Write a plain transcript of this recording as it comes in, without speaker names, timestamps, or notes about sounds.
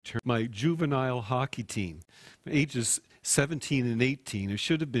my juvenile hockey team, ages 17 and 18. It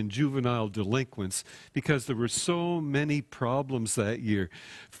should have been juvenile delinquents because there were so many problems that year.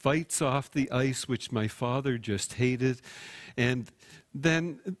 Fights off the ice, which my father just hated. And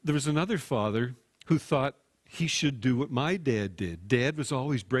then there was another father who thought he should do what my dad did. Dad was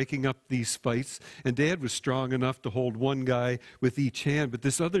always breaking up these fights, and Dad was strong enough to hold one guy with each hand, but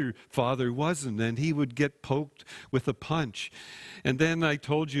this other father wasn't, and he would get poked with a punch. And then I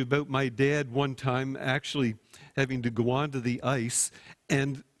told you about my dad one time actually having to go onto the ice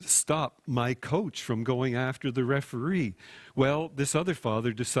and stop my coach from going after the referee. Well, this other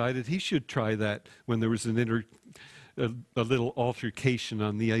father decided he should try that when there was a little altercation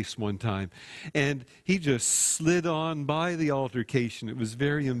on the ice one time. And he just slid on by the altercation. It was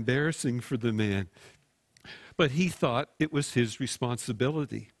very embarrassing for the man. But he thought it was his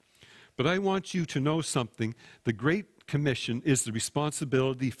responsibility. But I want you to know something. The Great Commission is the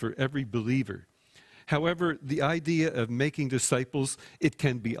responsibility for every believer. However, the idea of making disciples, it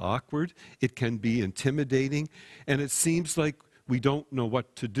can be awkward, it can be intimidating, and it seems like we don't know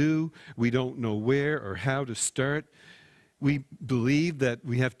what to do, we don't know where or how to start. We believe that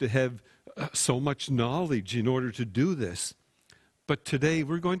we have to have so much knowledge in order to do this. But today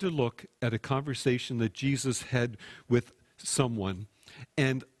we're going to look at a conversation that Jesus had with someone,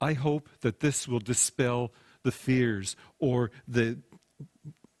 and I hope that this will dispel the fears or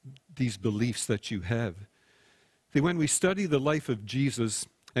these beliefs that you have. See, when we study the life of Jesus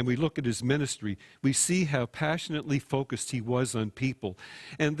and we look at his ministry, we see how passionately focused he was on people.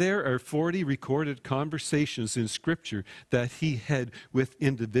 And there are 40 recorded conversations in Scripture that he had with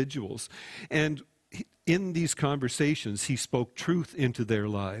individuals. And in these conversations, he spoke truth into their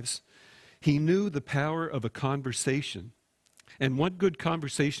lives. He knew the power of a conversation. And one good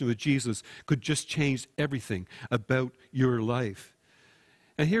conversation with Jesus could just change everything about your life.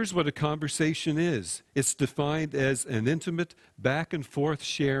 And here's what a conversation is. It's defined as an intimate back and forth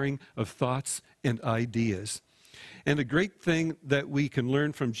sharing of thoughts and ideas. And a great thing that we can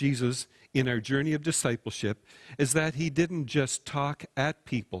learn from Jesus in our journey of discipleship is that he didn't just talk at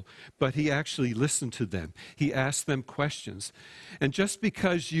people, but he actually listened to them. He asked them questions. And just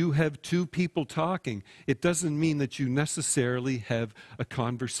because you have two people talking, it doesn't mean that you necessarily have a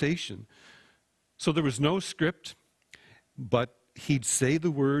conversation. So there was no script, but he'd say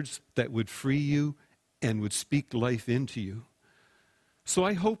the words that would free you and would speak life into you. So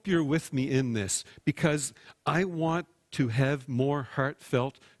I hope you're with me in this, because I want to have more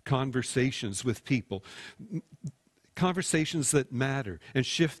heartfelt conversations with people, conversations that matter and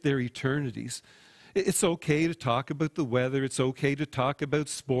shift their eternities. It's okay to talk about the weather, it's okay to talk about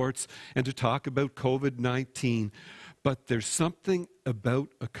sports and to talk about COVID-19, but there's something about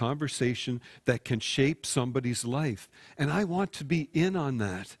a conversation that can shape somebody's life, and I want to be in on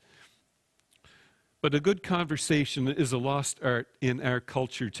that. But a good conversation is a lost art in our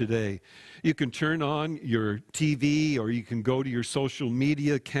culture today. You can turn on your TV or you can go to your social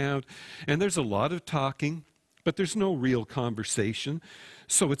media account, and there's a lot of talking, but there's no real conversation.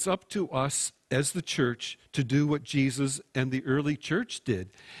 So it's up to us as the church to do what Jesus and the early church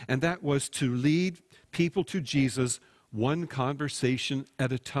did, and that was to lead people to Jesus one conversation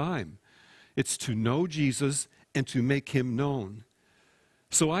at a time. It's to know Jesus and to make him known.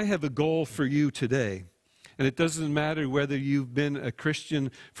 So I have a goal for you today. And it doesn't matter whether you've been a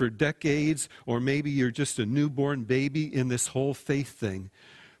Christian for decades or maybe you're just a newborn baby in this whole faith thing.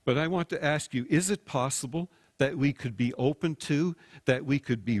 But I want to ask you, is it possible that we could be open to, that we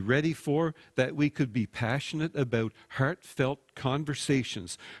could be ready for, that we could be passionate about heartfelt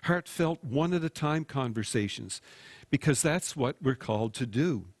conversations, heartfelt one-at-a-time conversations? Because that's what we're called to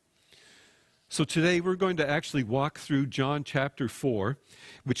do. So today we're going to actually walk through John chapter 4,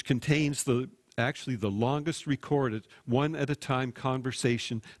 which contains actually the longest recorded one-at-a-time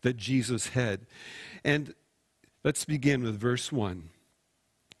conversation that Jesus had. And let's begin with verse 1.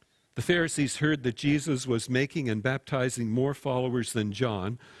 The Pharisees heard that Jesus was making and baptizing more followers than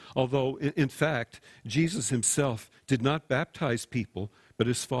John, although in fact Jesus himself did not baptize people, but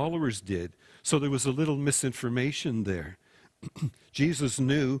his followers did. So there was a little misinformation there. Jesus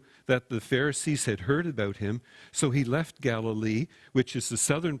knew that the Pharisees had heard about him, so he left Galilee, which is the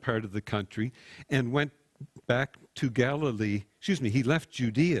southern part of the country, and went back to Galilee. He left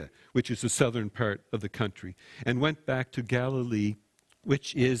Judea, which is the southern part of the country, and went back to Galilee,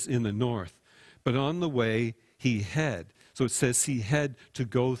 which is in the north. But on the way, he had to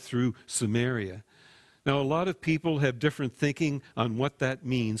go through Samaria. Now, a lot of people have different thinking on what that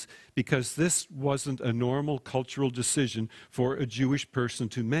means, because this wasn't a normal cultural decision for a Jewish person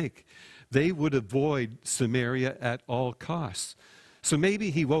to make. They would avoid Samaria at all costs. So maybe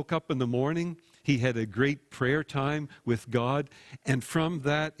he woke up in the morning, he had a great prayer time with God, and from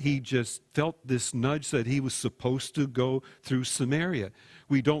that he just felt this nudge that he was supposed to go through Samaria.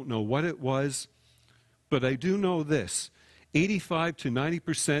 We don't know what it was, but I do know this. 85 to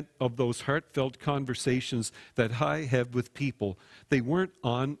 90% of those heartfelt conversations that I have with people, they weren't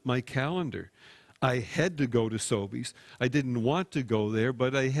on my calendar. I had to go to Sobeys. I didn't want to go there,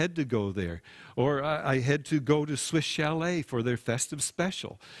 but I had to go there. Or I had to go to Swiss Chalet for their festive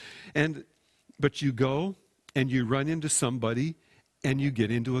special. But you go and you run into somebody and you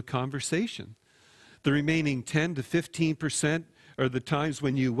get into a conversation. The remaining 10 to 15% are the times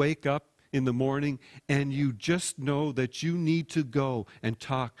when you wake up in the morning and you just know that you need to go and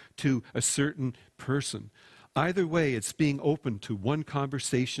talk to a certain person. Either way, it's being open to one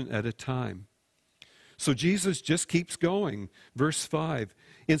conversation at a time. So Jesus just keeps going. Verse 5,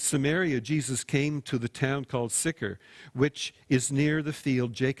 in Samaria, Jesus came to the town called Sychar, which is near the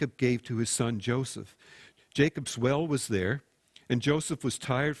field Jacob gave to his son Joseph. Jacob's well was there, and Joseph was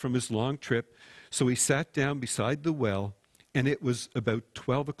tired from his long trip, so he sat down beside the well, and it was about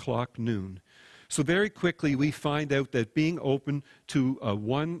 12 o'clock noon. So very quickly we find out that being open to a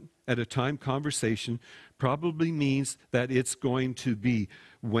one-at-a-time conversation probably means that it's going to be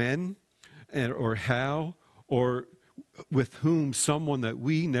when or how or with whom, someone that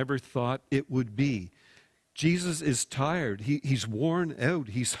we never thought it would be. Jesus is tired. He's worn out.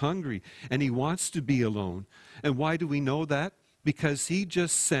 He's hungry, and he wants to be alone. And why do we know that? Because he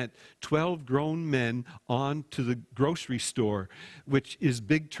just sent 12 grown men on to the grocery store, which is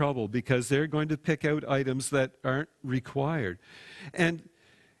big trouble because they're going to pick out items that aren't required. And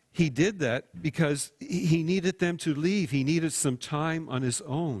he did that because he needed them to leave. He needed some time on his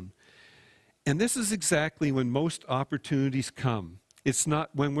own. And this is exactly when most opportunities come. It's not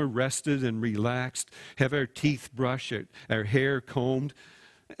when we're rested and relaxed, have our teeth brushed, our hair combed,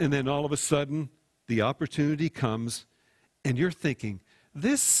 and then all of a sudden the opportunity comes and you're thinking,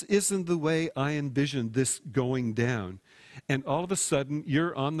 this isn't the way I envisioned this going down. And all of a sudden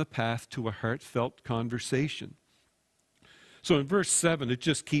you're on the path to a heartfelt conversation. So in verse 7, it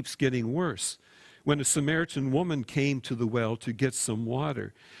just keeps getting worse. When a Samaritan woman came to the well to get some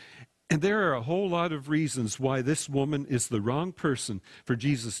water, and there are a whole lot of reasons why this woman is the wrong person for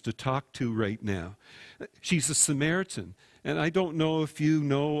Jesus to talk to right now. She's a Samaritan. And I don't know if you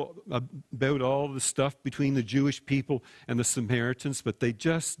know about all the stuff between the Jewish people and the Samaritans, but they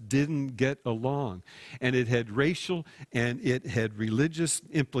just didn't get along. And it had racial and it had religious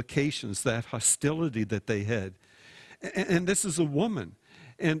implications, that hostility that they had. And this is a woman.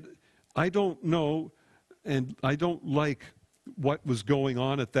 And I don't know, and I don't like what was going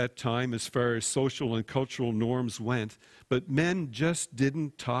on at that time as far as social and cultural norms went, but men just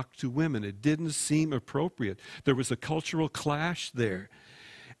didn't talk to women. It didn't seem appropriate. There was a cultural clash there.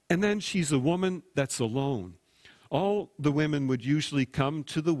 And then she's a woman that's alone. All the women would usually come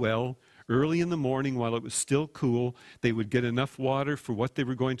to the well early in the morning while it was still cool. They would get enough water for what they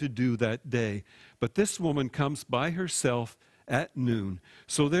were going to do that day. But this woman comes by herself at noon.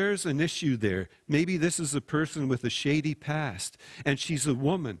 So there's an issue there. Maybe this is a person with a shady past, and she's a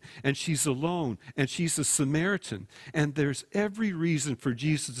woman, and she's alone, and she's a Samaritan. And there's every reason for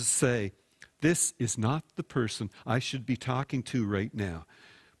Jesus to say, this is not the person I should be talking to right now.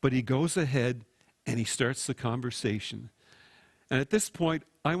 But he goes ahead and he starts the conversation. And at this point,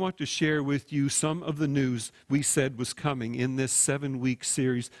 I want to share with you some of the news we said was coming in this 7-week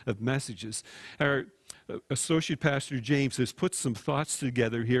series of messages. Our Associate Pastor James has put some thoughts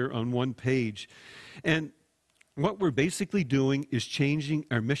together here on one page. And what we're basically doing is changing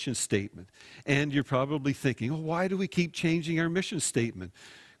our mission statement. And you're probably thinking, oh, why do we keep changing our mission statement?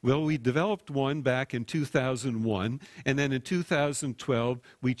 Well, we developed one back in 2001, and then in 2012,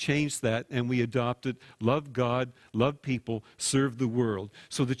 we changed that and we adopted love God, love people, serve the world.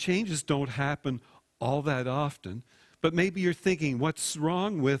 So the changes don't happen all that often, but maybe you're thinking, what's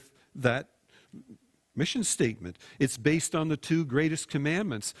wrong with that mission statement? It's based on the 2 greatest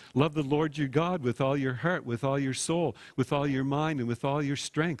commandments. Love the Lord your God with all your heart, with all your soul, with all your mind, and with all your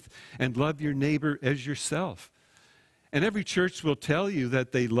strength, and love your neighbor as yourself. And every church will tell you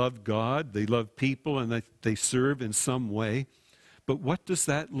that they love God, they love people, and that they serve in some way. But what does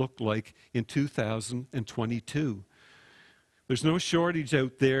that look like in 2022? There's no shortage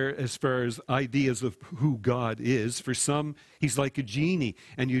out there as far as ideas of who God is. For some, he's like a genie,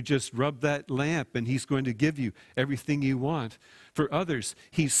 and you just rub that lamp, and he's going to give you everything you want. For others,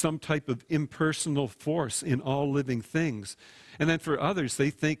 he's some type of impersonal force in all living things. And then for others, they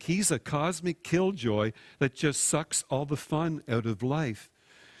think he's a cosmic killjoy that just sucks all the fun out of life.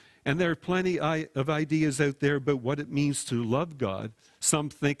 And there are plenty of ideas out there about what it means to love God. Some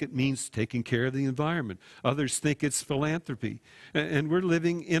think it means taking care of the environment. Others think it's philanthropy. And we're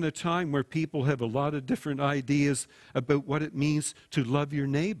living in a time where people have a lot of different ideas about what it means to love your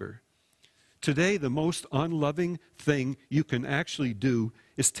neighbor. Today, the most unloving thing you can actually do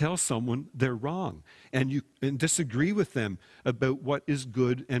is tell someone they're wrong and disagree with them about what is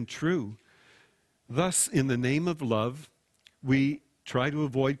good and true. Thus, in the name of love, we try to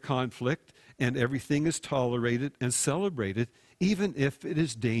avoid conflict, and everything is tolerated and celebrated, even if it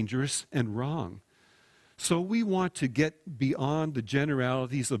is dangerous and wrong. So we want to get beyond the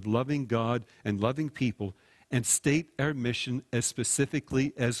generalities of loving God and loving people and state our mission as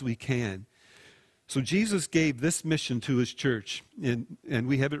specifically as we can. So Jesus gave this mission to his church, and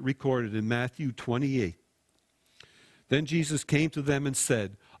we have it recorded in Matthew 28. Then Jesus came to them and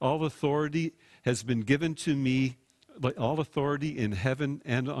said, "All authority has been given to me, all authority in heaven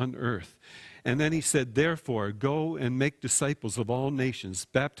and on earth." And then he said, "Therefore, go and make disciples of all nations,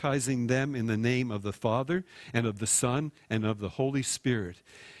 baptizing them in the name of the Father and of the Son and of the Holy Spirit.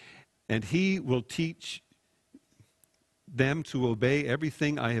 And he will teach them to obey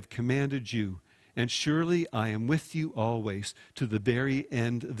everything I have commanded you. And surely I am with you always to the very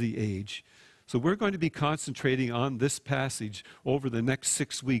end of the age." So we're going to be concentrating on this passage over the next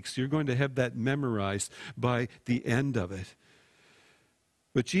 6 weeks. You're going to have that memorized by the end of it.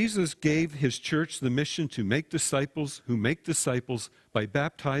 But Jesus gave his church the mission to make disciples who make disciples by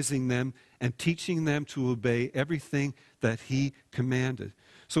baptizing them and teaching them to obey everything that he commanded.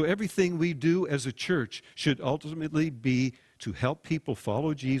 So everything we do as a church should ultimately be to help people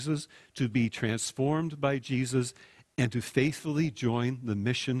follow Jesus, to be transformed by Jesus, and to faithfully join the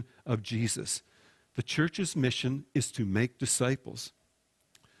mission of Jesus. The church's mission is to make disciples.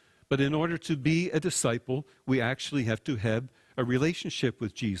 But in order to be a disciple, we actually have to have a relationship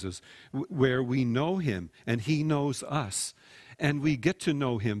with Jesus where we know him and he knows us. And we get to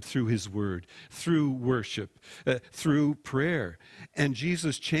know him through his word, through worship, through prayer. And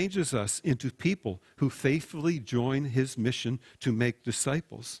Jesus changes us into people who faithfully join his mission to make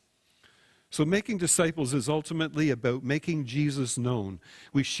disciples. So making disciples is ultimately about making Jesus known.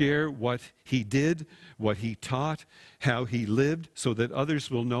 We share what he did, what he taught, how he lived, so that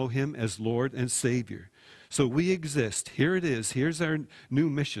others will know him as Lord and Savior. So we exist. Here it is. Here's our new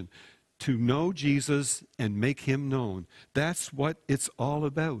mission: to know Jesus and make him known. That's what it's all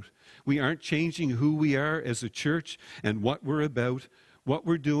about. We aren't changing who we are as a church and what we're about. What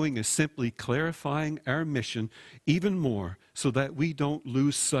we're doing is simply clarifying our mission even more so that we don't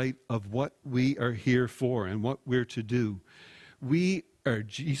lose sight of what we are here for and what we're to do. We are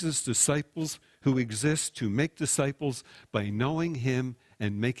Jesus' disciples who exist to make disciples by knowing him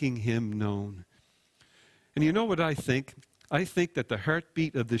and making him known. And you know what I think? I think that the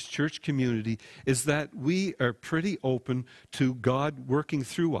heartbeat of this church community is that we are pretty open to God working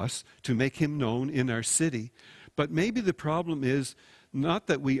through us to make him known in our city. But maybe the problem is not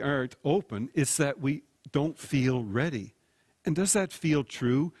that we aren't open, it's that we don't feel ready. And does that feel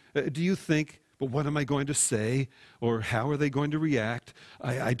true? Do you think, well, what am I going to say? Or how are they going to react?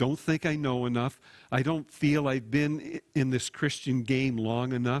 I don't think I know enough. I don't feel I've been in this Christian game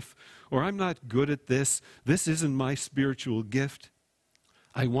long enough. Or I'm not good at this. This isn't my spiritual gift.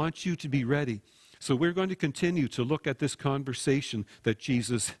 I want you to be ready. So we're going to continue to look at this conversation that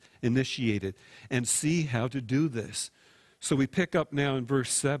Jesus initiated and see how to do this. So we pick up now in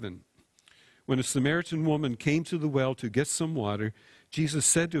verse 7. When a Samaritan woman came to the well to get some water, Jesus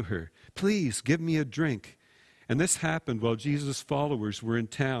said to her, "Please give me a drink." And this happened while Jesus' followers were in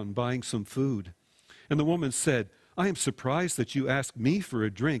town buying some food. And the woman said, "I am surprised that you ask me for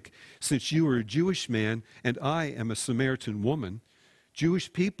a drink, since you are a Jewish man and I am a Samaritan woman.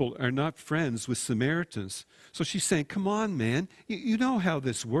 Jewish people are not friends with Samaritans." So she's saying, "Come on, man, you know how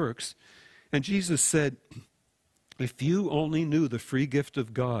this works." And Jesus said, "If you only knew the free gift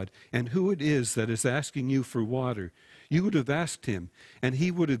of God and who it is that is asking you for water, you would have asked him, and he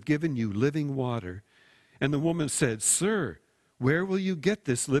would have given you living water." And the woman said, "Sir, where will you get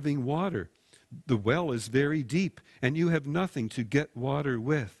this living water? The well is very deep, and you have nothing to get water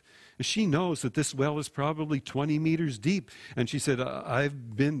with." And she knows that this well is probably 20 meters deep. And she said,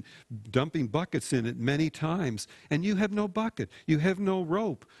 "I've been dumping buckets in it many times, and you have no bucket. You have no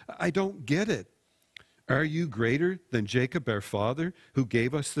rope. I don't get it. Are you greater than Jacob our father, who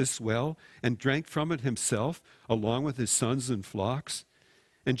gave us this well and drank from it himself, along with his sons and flocks?"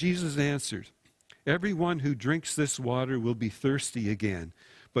 And Jesus answered, "Everyone who drinks this water will be thirsty again,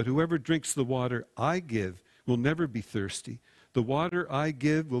 but whoever drinks the water I give will never be thirsty. The water I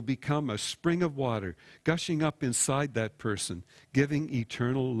give will become a spring of water, gushing up inside that person, giving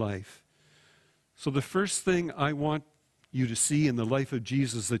eternal life. So the first thing I want you to see in the life of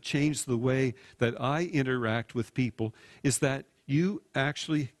Jesus that changed the way that I interact with people is that you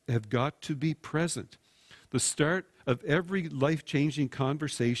actually have got to be present. The start of every life-changing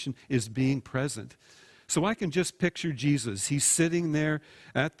conversation is being present. So I can just picture Jesus. He's sitting there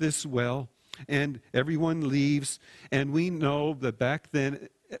at this well, and everyone leaves, and we know that back then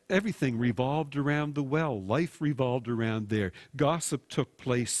everything revolved around the well. Life revolved around there. Gossip took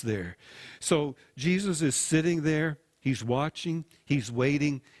place there. So Jesus is sitting there, he's watching, he's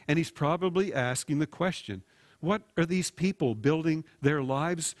waiting, and he's probably asking the question, what are these people building their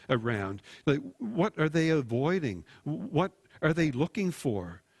lives around? Like, what are they avoiding? What are they looking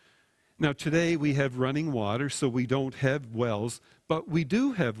for? Now, today we have running water, so we don't have wells, but we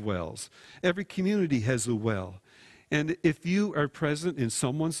do have wells. Every community has a well. And if you are present in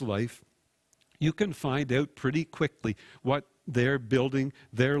someone's life, you can find out pretty quickly what they're building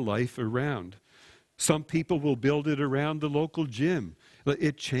their life around. Some people will build it around the local gym.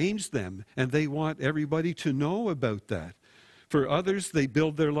 It changed them, and they want everybody to know about that. For others, they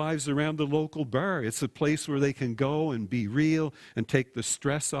build their lives around the local bar. It's a place where they can go and be real and take the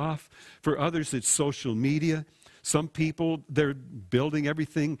stress off. For others, it's social media. Some people, they're building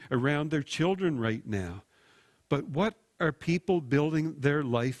everything around their children right now. But what are people building their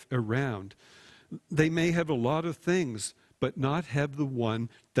life around? They may have a lot of things, but not have the one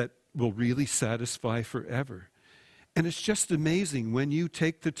that will really satisfy forever. And it's just amazing when you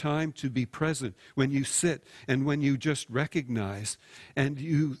take the time to be present, when you sit and when you just recognize and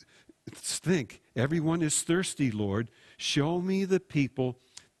you think, everyone is thirsty, Lord. Show me the people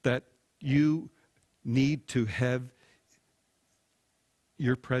that you need to have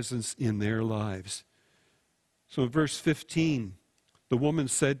your presence in their lives. So in verse 15, the woman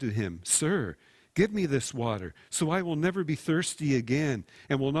said to him, Sir, give me this water so I will never be thirsty again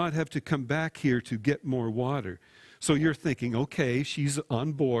and will not have to come back here to get more water. So you're thinking, okay, she's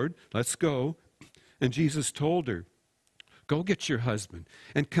on board, let's go. And Jesus told her, go get your husband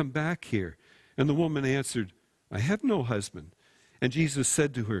and come back here. And the woman answered, I have no husband. And Jesus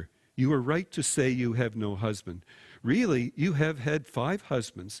said to her, you are right to say you have no husband. Really, you have had 5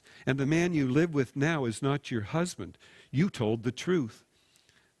 husbands, and the man you live with now is not your husband. You told the truth.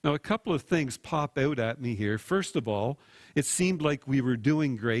 Now, a couple of things pop out at me here. First of all, it seemed like we were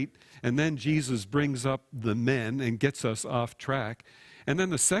doing great, and then Jesus brings up the men and gets us off track. And then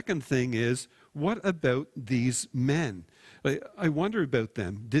the second thing is, what about these men? I wonder about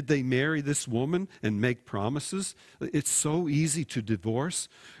them. Did they marry this woman and make promises? It's so easy to divorce.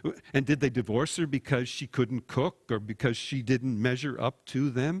 And did they divorce her because she couldn't cook or because she didn't measure up to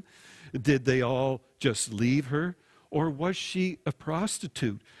them? Did they all just leave her? Or was she a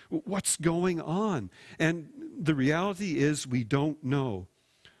prostitute? What's going on? And the reality is we don't know.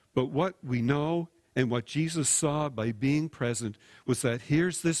 But what we know and what Jesus saw by being present was that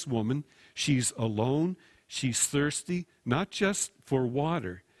here's this woman. She's alone. She's thirsty, not just for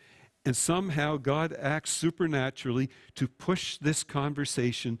water. And somehow God acts supernaturally to push this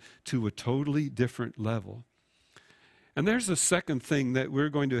conversation to a totally different level. And there's a second thing that we're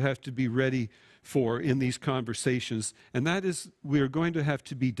going to have to be ready for in these conversations, and that is we're going to have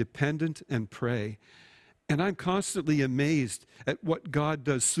to be dependent and pray. And I'm constantly amazed at what God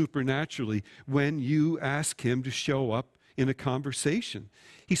does supernaturally when you ask him to show up in a conversation.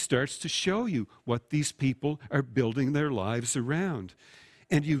 He starts to show you what these people are building their lives around.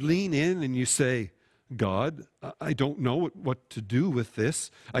 And you lean in and you say, God, I don't know what to do with this.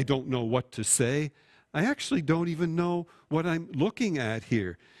 I don't know what to say. I actually don't even know what I'm looking at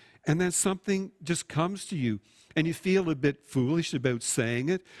here. And then something just comes to you, and you feel a bit foolish about saying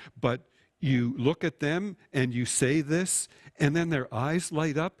it, but you look at them and you say this, and then their eyes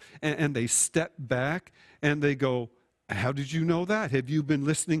light up, and they step back, and they go, how did you know that? Have you been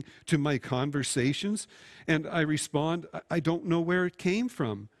listening to my conversations? And I respond, I don't know where it came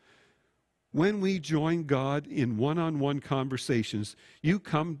from. When we join God in one-on-one conversations, you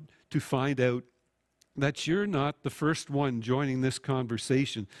come to find out that you're not the first one joining this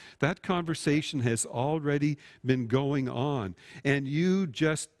conversation. That conversation has already been going on, and you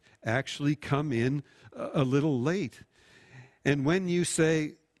just actually come in a little late. And when you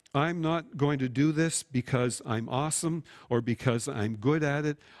say, I'm not going to do this because I'm awesome or because I'm good at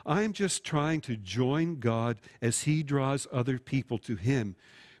it, I'm just trying to join God as he draws other people to him.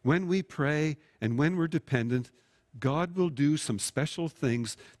 When we pray and when we're dependent, God will do some special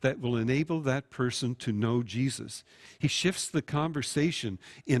things that will enable that person to know Jesus. He shifts the conversation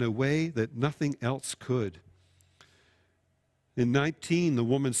in a way that nothing else could. In 19, the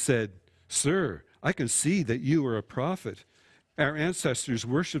woman said, "Sir, I can see that you are a prophet. Our ancestors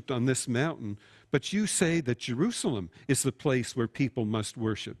worshipped on this mountain, but you say that Jerusalem is the place where people must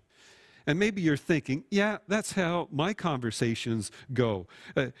worship." And maybe you're thinking, yeah, that's how my conversations go.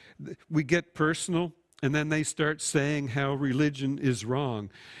 We get personal, and then they start saying how religion is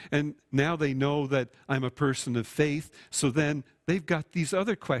wrong. And now they know that I'm a person of faith, so then they've got these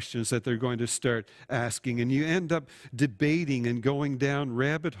other questions that they're going to start asking, and you end up debating and going down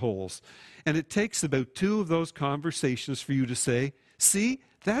rabbit holes. And it takes about 2 of those conversations for you to say, see,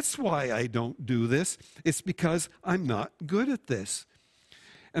 that's why I don't do this. It's because I'm not good at this.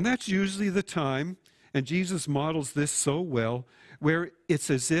 And that's usually the time, and Jesus models this so well, where it's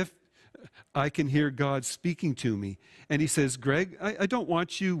as if I can hear God speaking to me. And he says, "Greg, I don't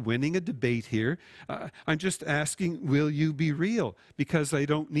want you winning a debate here. I'm just asking, will you be real? Because I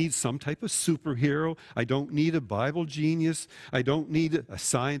don't need some type of superhero. I don't need a Bible genius. I don't need a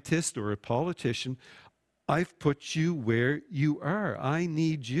scientist or a politician. I've put you where you are. I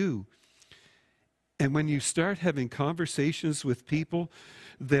need you." And when you start having conversations with people,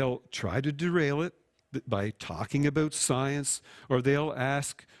 they'll try to derail it by talking about science, or they'll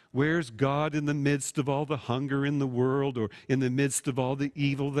ask, where's God in the midst of all the hunger in the world, or in the midst of all the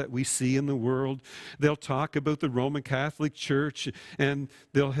evil that we see in the world? They'll talk about the Roman Catholic Church, and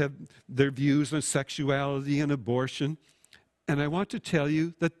they'll have their views on sexuality and abortion. And I want to tell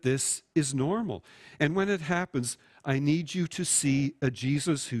you that this is normal. And when it happens, I need you to see a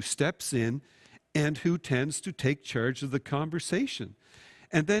Jesus who steps in and who tends to take charge of the conversation.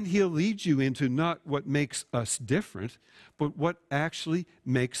 And then he'll lead you into not what makes us different, but what actually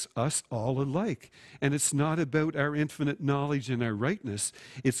makes us all alike. And it's not about our infinite knowledge and our rightness.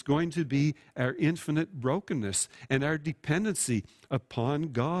 It's going to be our infinite brokenness and our dependency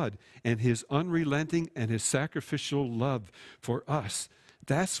upon God and his unrelenting and his sacrificial love for us.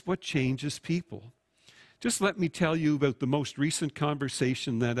 That's what changes people. Just let me tell you about the most recent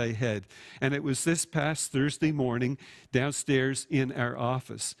conversation that I had. And it was this past Thursday morning downstairs in our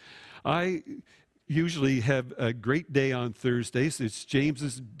office. I usually have a great day on Thursdays. It's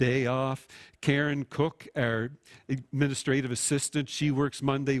James's day off. Karen Cook, our administrative assistant, she works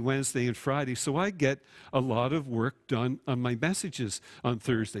Monday, Wednesday, and Friday. So I get a lot of work done on my messages on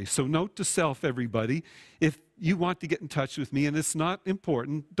Thursday. So note to self, everybody, if you want to get in touch with me and it's not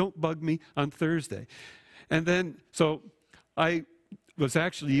important, don't bug me on Thursday. And then, so I was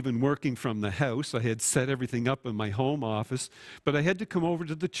actually even working from the house. I had set everything up in my home office, but I had to come over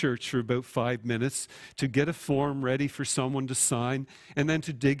to the church for about 5 minutes to get a form ready for someone to sign, and then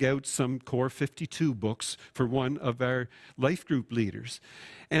to dig out some Core 52 books for one of our life group leaders.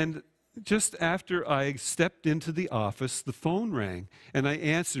 And just after I stepped into the office, the phone rang, and I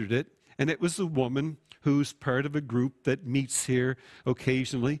answered it, and it was a woman who's part of a group that meets here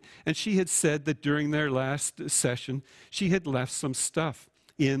occasionally. And she had said that during their last session, she had left some stuff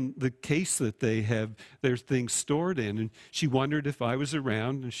in the case that they have their things stored in. And she wondered if I was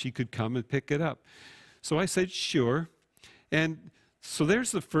around and she could come and pick it up. So I said, sure. And so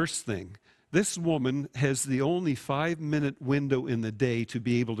there's the first thing. This woman has the only 5-minute window in the day to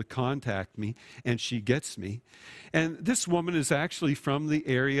be able to contact me, and she gets me. And this woman is actually from the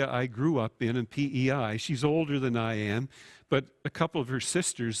area I grew up in PEI. She's older than I am, but a couple of her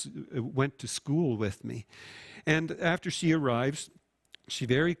sisters went to school with me. And after she arrives, she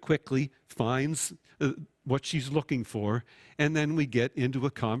very quickly finds what she's looking for, and then we get into a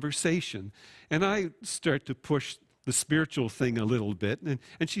conversation. And I start to push the spiritual thing a little bit.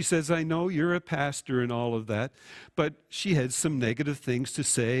 And she says, I know you're a pastor and all of that, but she had some negative things to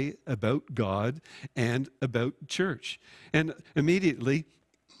say about God and about church. And immediately,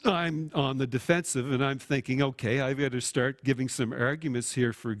 I'm on the defensive and I'm thinking, okay, I've got to start giving some arguments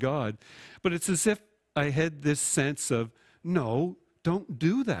here for God. But it's as if I had this sense of, no, don't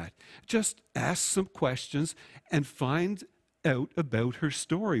do that. Just ask some questions and find out about her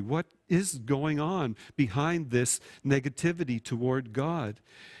story. What is going on behind this negativity toward God?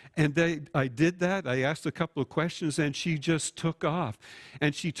 And I did that. I asked a couple of questions and she just took off.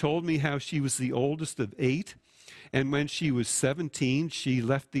 And she told me how she was the oldest of 8. And when she was 17, she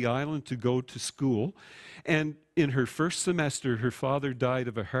left the island to go to school. And in her first semester, her father died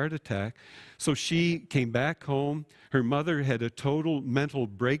of a heart attack. So she came back home. Her mother had a total mental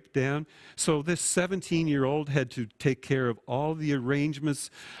breakdown. So this 17-year-old had to take care of all the arrangements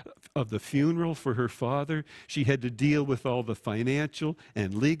of the funeral for her father. She had to deal with all the financial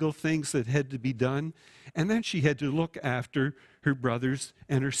and legal things that had to be done. And then she had to look after her brothers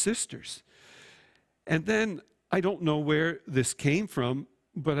and her sisters. And then I don't know where this came from,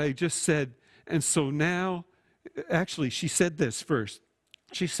 but I just said, and so now Actually, she said this first.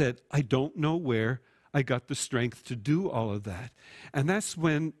 She said, I don't know where I got the strength to do all of that. And that's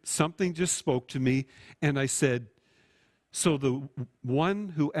when something just spoke to me, and I said, so the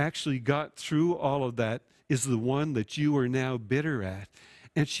one who actually got through all of that is the one that you are now bitter at.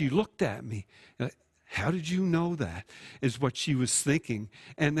 And she looked at me. How did you know that? Is what she was thinking.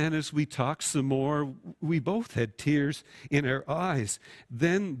 And then as we talked some more, we both had tears in our eyes.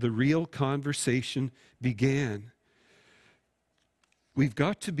 Then the real conversation began. We've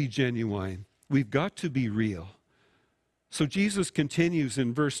got to be genuine. We've got to be real. So Jesus continues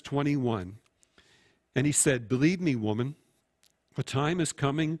in verse 21. And he said, believe me, woman, a time is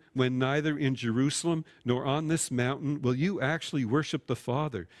coming when neither in Jerusalem nor on this mountain will you actually worship the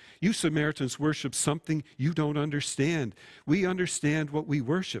Father. You Samaritans worship something you don't understand. We understand what we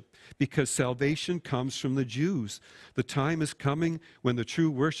worship because salvation comes from the Jews. The time is coming when the true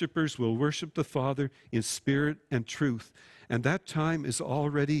worshipers will worship the Father in spirit and truth. And that time is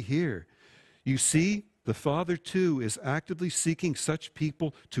already here. You see, the Father too is actively seeking such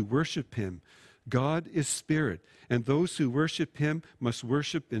people to worship him. God is spirit, and those who worship him must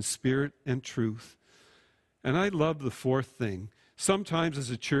worship in spirit and truth. And I love the fourth thing. Sometimes as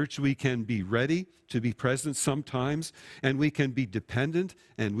a church we can be ready to be present sometimes, and we can be dependent,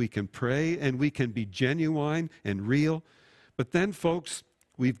 and we can pray, and we can be genuine and real. But then, folks,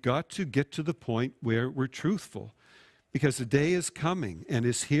 we've got to get to the point where we're truthful. Because the day is coming and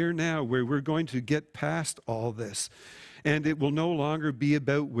is here now where we're going to get past all this. And it will no longer be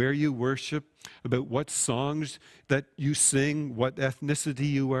about where you worship, about what songs that you sing, what ethnicity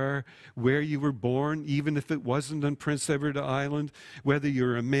you are, where you were born, even if it wasn't on Prince Edward Island, whether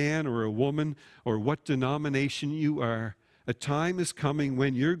you're a man or a woman, or what denomination you are. A time is coming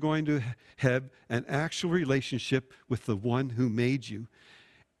when you're going to have an actual relationship with the one who made you.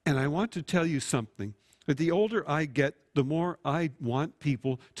 And I want to tell you something. But the older I get, the more I want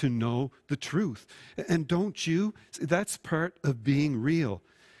people to know the truth. And don't you? That's part of being real.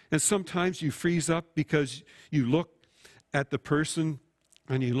 And sometimes you freeze up because you look at the person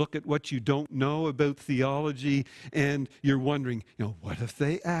and you look at what you don't know about theology and you're wondering, what if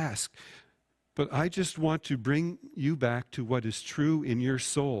they ask? But I just want to bring you back to what is true in your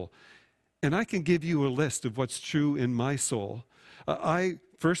soul. And I can give you a list of what's true in my soul.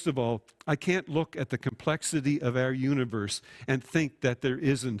 First of all, I can't look at the complexity of our universe and think that there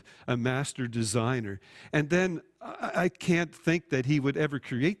isn't a master designer. And then I can't think that he would ever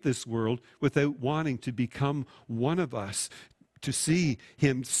create this world without wanting to become one of us, to see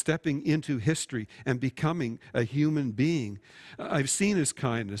him stepping into history and becoming a human being. I've seen his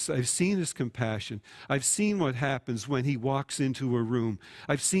kindness. I've seen his compassion. I've seen what happens when he walks into a room.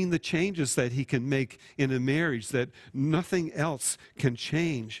 I've seen the changes that he can make in a marriage that nothing else can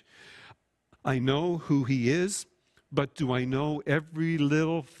change. I know who he is, but do I know every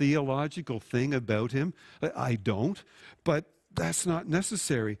little theological thing about him? I don't, but that's not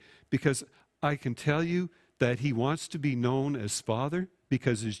necessary because I can tell you that he wants to be known as Father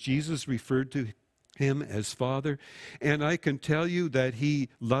because as Jesus referred to him as Father. And I can tell you that he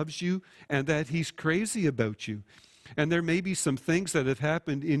loves you and that he's crazy about you. And there may be some things that have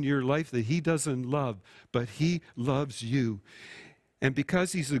happened in your life that he doesn't love, but he loves you. And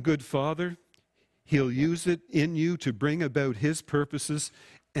because he's a good Father, he'll use it in you to bring about his purposes,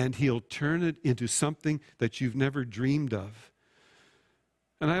 and he'll turn it into something that you've never dreamed of.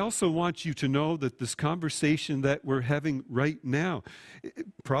 And I also want you to know that this conversation that we're having right now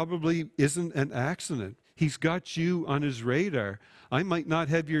probably isn't an accident. He's got you on his radar. I might not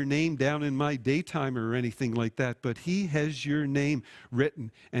have your name down in my daytimer or anything like that, but he has your name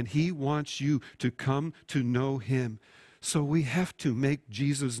written, and he wants you to come to know him. So we have to make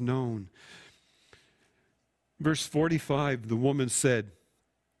Jesus known. Verse 45, the woman said,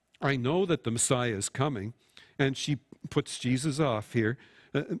 I know that the Messiah is coming, and she puts Jesus off here.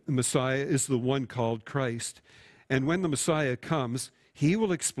 Messiah is the one called Christ. And when the Messiah comes, he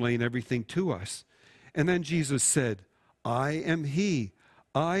will explain everything to us. And then Jesus said, I am he,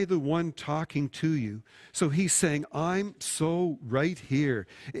 I the one talking to you. So he's saying, I'm so right here.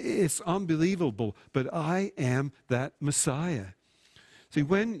 It's unbelievable, but I am that Messiah. See,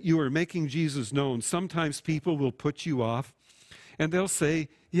 when you are making Jesus known, sometimes people will put you off and they'll say,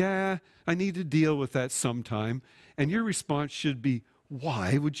 yeah, I need to deal with that sometime. And your response should be,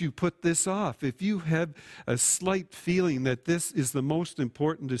 why would you put this off? If you have a slight feeling that this is the most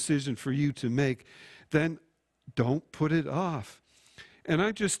important decision for you to make, then don't put it off. And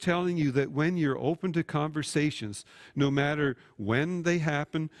I'm just telling you that when you're open to conversations, no matter when they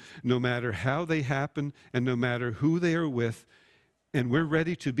happen, no matter how they happen, and no matter who they are with, And we're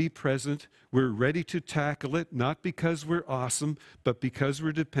ready to be present. We're ready to tackle it, not because we're awesome, but because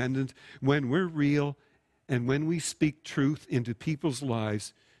we're dependent. When we're real and when we speak truth into people's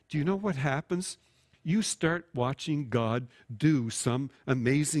lives, do you know what happens? You start watching God do some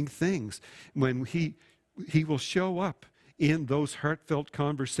amazing things. When He will show up in those heartfelt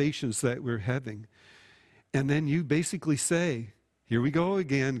conversations that we're having. And then you basically say, here we go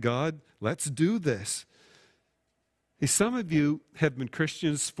again, God, let's do this. Some of you have been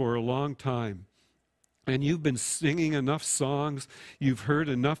Christians for a long time, and you've been singing enough songs, you've heard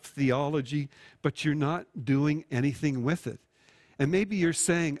enough theology, but you're not doing anything with it. And maybe you're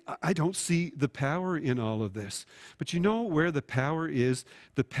saying, I don't see the power in all of this. But you know where the power is?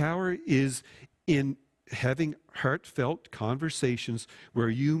 The power is in having heartfelt conversations where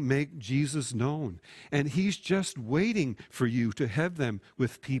you make Jesus known. And He's just waiting for you to have them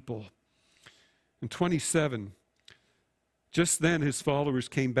with people. In 27, just then his followers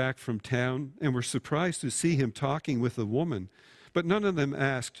came back from town and were surprised to see him talking with a woman. But none of them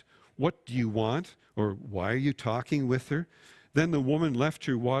asked, what do you want? Or why are you talking with her? Then the woman left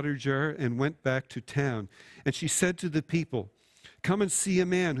her water jar and went back to town. And she said to the people, come and see a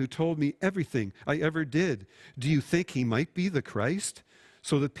man who told me everything I ever did. Do you think he might be the Christ?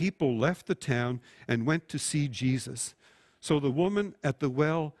 So the people left the town and went to see Jesus. So the woman at the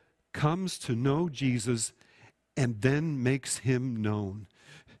well comes to know Jesus and then makes him known.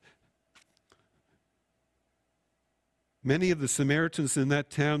 Many of the Samaritans in that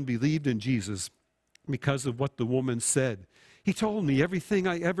town believed in Jesus because of what the woman said. He told me everything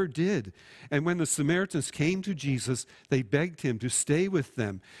I ever did. And when the Samaritans came to Jesus, they begged him to stay with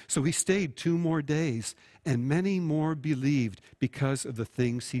them. So he stayed 2 more days, and many more believed because of the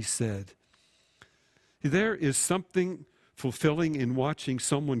things he said. There is something fulfilling in watching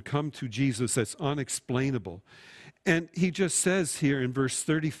someone come to Jesus that's unexplainable. And he just says here in verse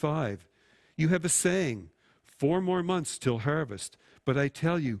 35, you have a saying, 4 more months till harvest. But I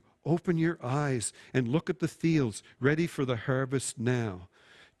tell you, open your eyes and look at the fields ready for the harvest now.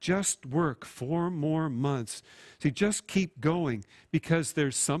 Just work 4 more months. See, just keep going because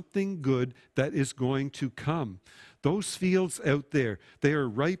there's something good that is going to come. Those fields out there, they are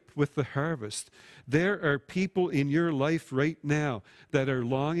ripe with the harvest. There are people in your life right now that are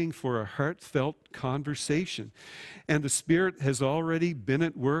longing for a heartfelt conversation. And the Spirit has already been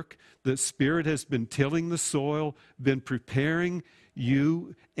at work. The Spirit has been tilling the soil, been preparing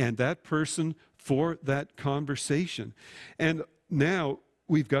you and that person for that conversation. And now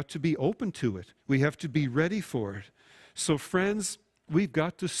we've got to be open to it. We have to be ready for it. So friends, we've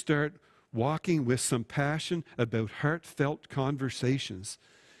got to start walking with some passion about heartfelt conversations.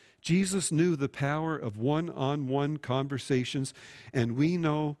 Jesus knew the power of one-on-one conversations, and we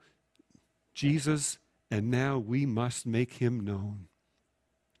know Jesus, and now we must make him known.